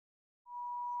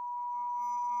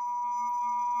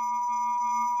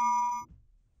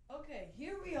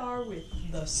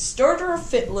with the starter of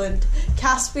Fitland,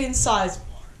 Caspian Sizemore.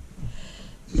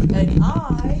 And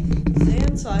I,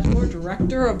 Caspian Sizemore,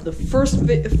 director of the first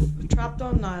Trapped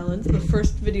on an Island, the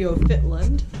first video of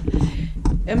Fitland,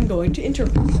 am going to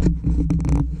interview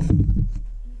him.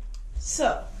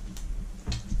 So,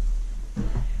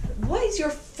 what is your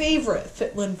favorite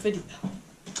Fitland video?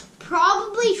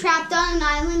 Probably Trapped on an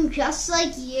Island, just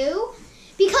like you.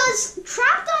 Because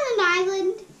Trapped on an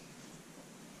Island,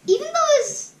 even though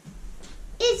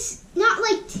it's not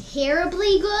like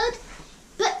terribly good,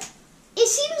 but it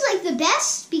seems like the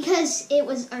best because it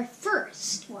was our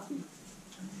first one.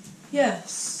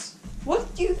 Yes.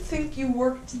 What do you think you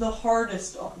worked the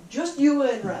hardest on? Just you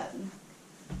and Ren.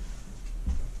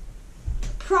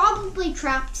 Probably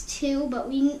Trapped 2, but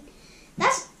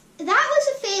that was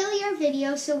a failure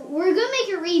video, so we're gonna make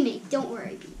a remake. Don't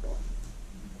worry, people.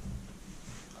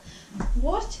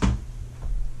 What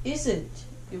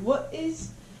is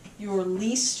your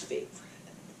least favorite?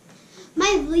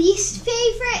 My least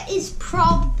favorite is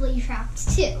probably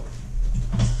Trapped 2.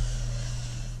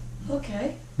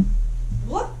 Okay.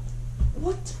 What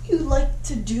do you like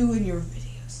to do in your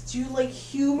videos? Do you like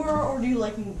humor or do you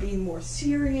like being more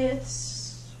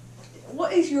serious?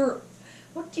 What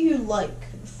do you like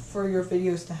for your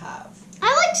videos to have?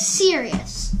 I like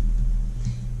serious.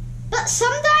 But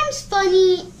sometimes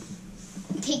funny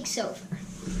takes over.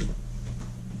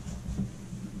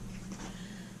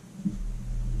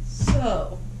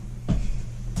 So,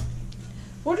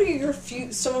 what are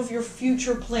some of your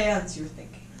future plans you're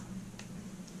thinking?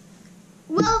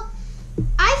 Well,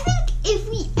 I think if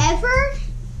we ever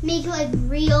make like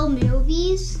real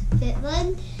movies,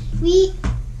 Fitland, we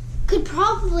could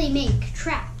probably make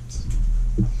Trapped.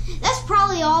 That's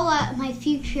probably all my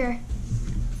future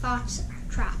thoughts are.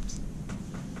 Trapped.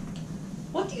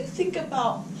 What do you think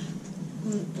about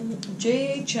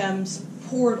JHM's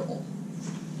Portal?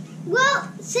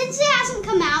 Well, since it hasn't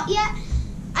come out yet,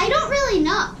 I don't really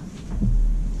know.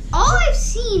 All I've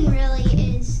seen really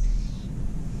is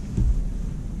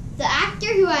the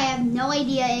actor, who I have no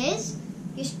idea is,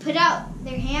 just put out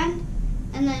their hand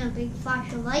and then a big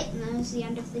flash of light, and that was the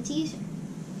end of the teaser.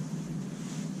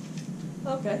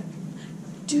 Okay.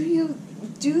 Do you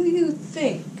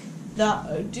think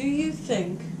that do you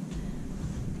think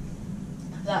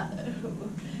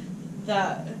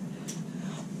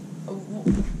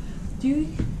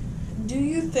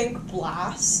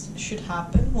Blast should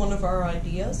happen? One of our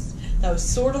ideas that was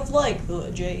sort of like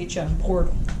the JHM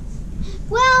Portal.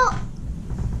 Well,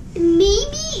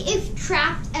 maybe if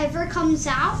Trapped ever comes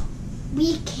out,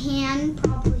 we can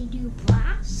probably do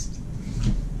Blast.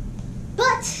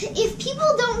 But if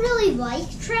people don't really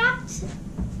like Trapped,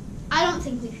 I don't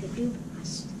think we should do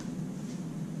Blast.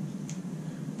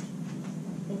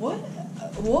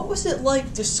 What was it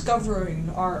like discovering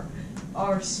our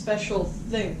special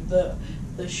thing, the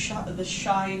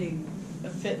shining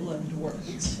Fitland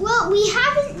words? Well, we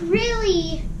haven't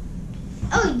really.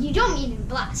 Oh, you don't mean in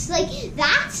Blast like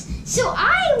that. So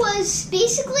I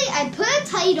put a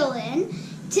title in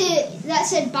that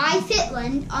said "By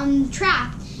Fitland" on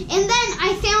Trapped, and then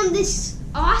I found this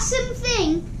awesome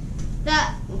thing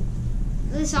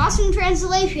this awesome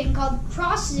translation called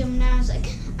cross zoom, and I was like,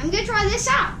 I'm gonna try this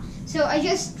out. So I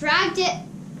just dragged it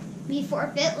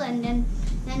before Fitland and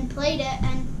then played it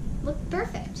and looked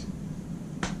perfect.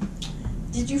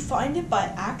 Did you find it by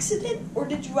accident or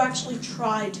did you actually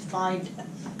try to find it?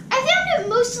 I found it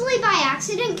mostly by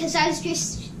accident because I was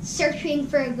just searching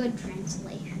for a good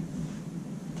translation.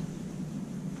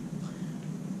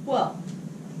 Well,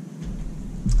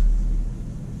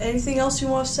 anything else you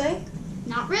want to say?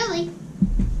 Not really.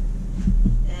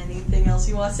 Anything else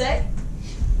you want to say?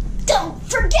 Don't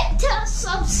forget to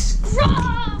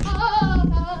subscribe!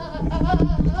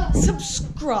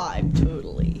 Subscribe,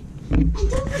 totally. And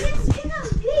don't forget to check out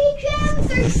JHM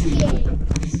Thirsty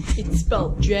Games. It's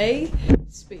spelled J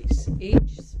space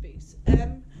H space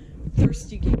M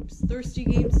Thirsty Games. Thirsty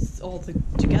Games all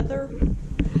together.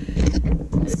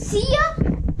 See ya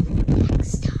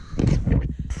next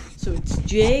time. So it's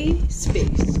J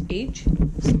space H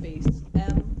space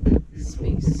M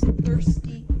space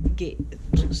Thirsty Games.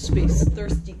 Space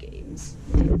Thirsty Games.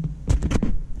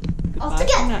 All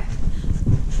together.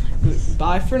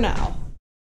 Goodbye for now.